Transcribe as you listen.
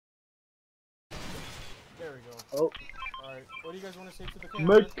Oh. Alright, what do you guys want to say to the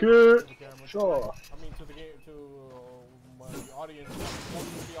camera? Medkit! Sure. I mean, to the game, to the audience.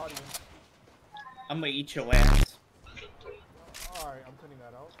 To the audience. I'm gonna eat your ass. Alright, I'm cutting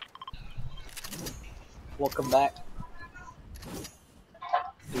that out. Welcome back.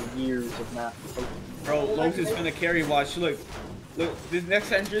 The years of not. Bro, Los is gonna carry watch. Look, this next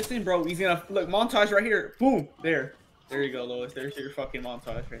transition, bro. He's gonna look montage right here. Boom, there you go, Lois. There's your fucking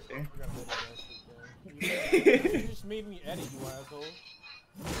montage right there. You just made me edit, you asshole.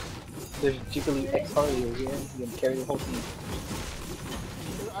 There's Jiggly X Harley over here. You can carry the whole team.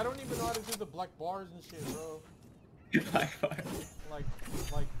 I don't even know how to do the black bars and shit, bro. Black bars. Like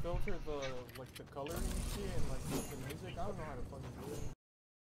filter the coloring and shit and like the music. I don't know how to fucking do it.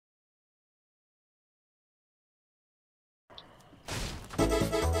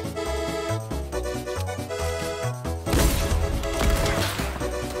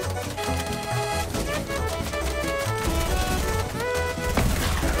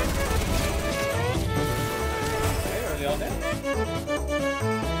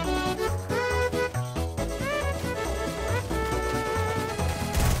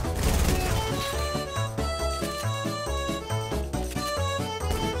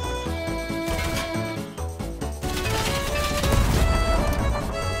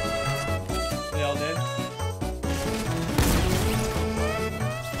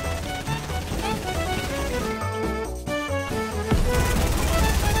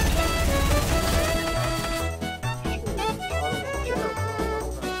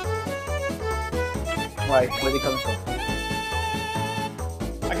 Why? Where they coming from?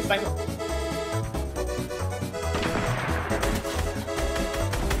 I can snipe him.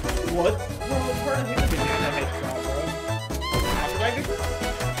 What? Bro, where did he get that headshot, bro?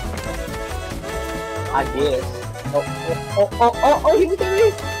 I guess. Oh, he was there!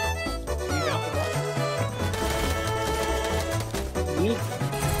 Me?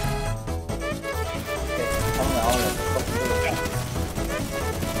 Okay, I don't know.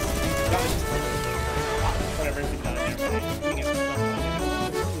 Whatever, he's done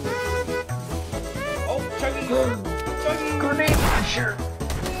Oh, Chuggy! Chuggy! Grenade launcher!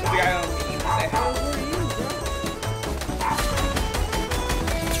 The guy on the what the hell were you, bro?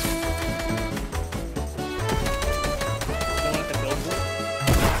 Someone at the billboard?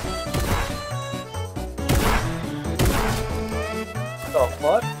 The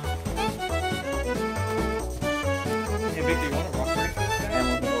fuck? Hey, Victor, you want to rock break this guy?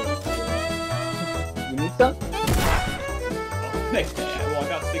 You need some? Next guy. Well, I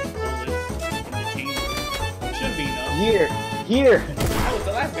got 6 bullets in the chamber. Should be enough. Here! Oh, it's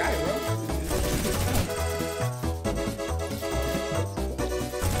the last guy, bro.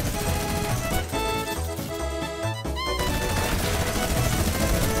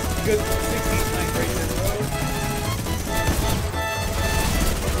 Good 16 snipe right there, bro.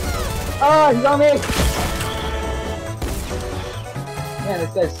 Oh, he's on me! Man,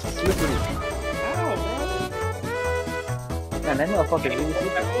 this guy's slippery. Ow, bro. Man, that motherfucker really I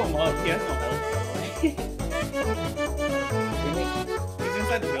slippery. pull him up. He has no health. He's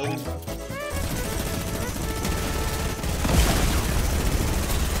inside the building, bro.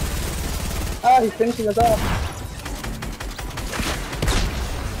 Ah, he's finishing us off.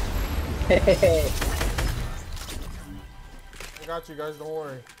 Hey. I got you guys, don't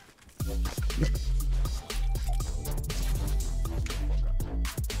worry.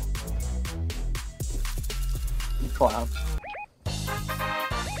 Clown.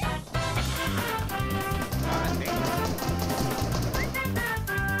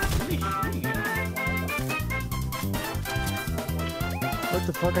 What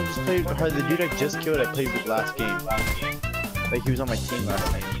the fuck? I just played. The dude I just killed, I played with last game. Like he was on my team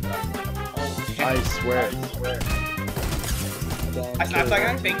last night. I swear. I snapped that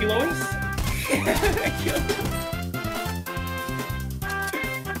guy. Thank you, Lois. Thank you.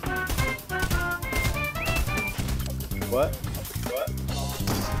 What?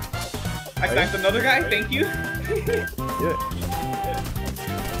 I sniped another guy. Thank you. Yeah.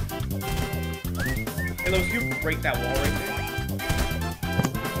 Hey, Lois, you break that wall right there.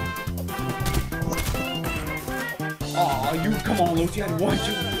 Aw, you come on, Lois. You had one.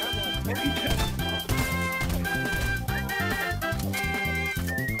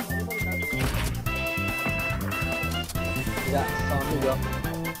 Yeah, here we go.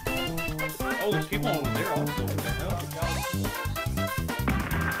 Oh, there's people over there also. What the hell?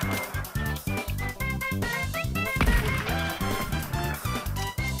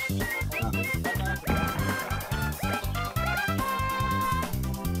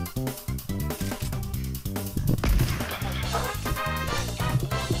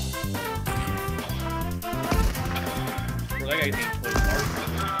 that guy thinks play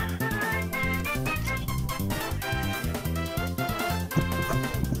smart.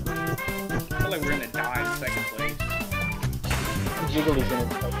 I feel like we're gonna die in second place. Jiggly's in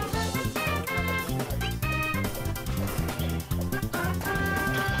it.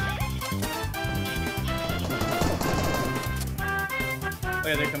 Oh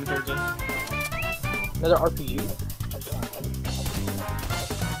yeah, they're coming towards us. Another RPG.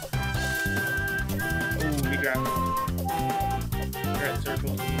 Ooh, we grabbed him. They're at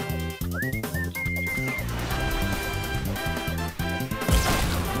circle.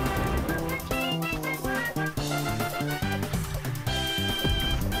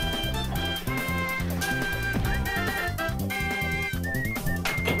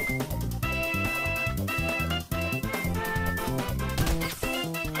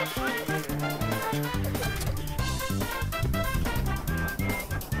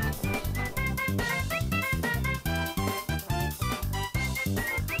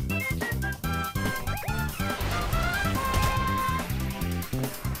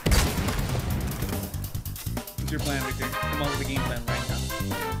 What's your plan, Victor? Come on with the game plan right now.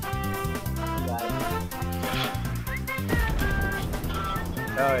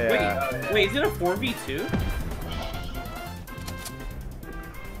 Oh yeah. Wait, is it a 4v2?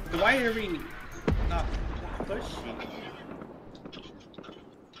 Why are we not pushing?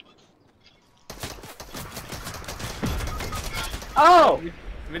 Oh!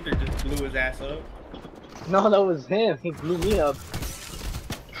 Victor just blew his ass up. No, that was him. He blew me up.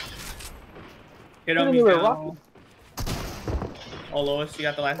 Hit Didn't on me even down. rock. Oh, Lois, you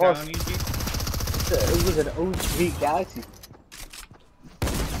got the last Oh. round on you, G? It was an OG Galaxy.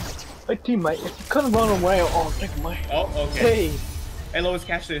 Hey teammate, if you couldn't run away, oh, take my. Oh, okay. Hey, Hey, Lois,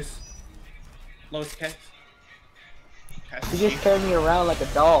 catch this. Lois, catch. Catch you this, just G. carried me around like a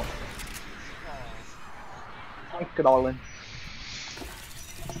doll. Thank you, darling.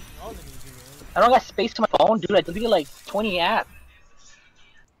 I don't got space to my phone, dude. I deleted like 20 apps.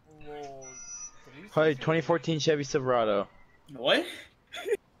 Well, Probably 2014 Chevy Silverado. What?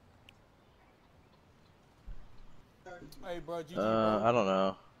 Hey, bro, GG, bro. I don't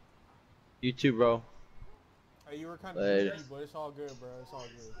know. You too, bro. Hey, you were kind of Later. GG, but it's all good, bro. It's all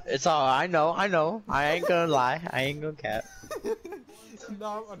good. It's all. I know. I ain't gonna lie. I ain't gonna cap.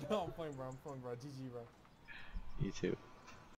 No, I'm playing, bro. I'm playing, bro. GG, bro. You too.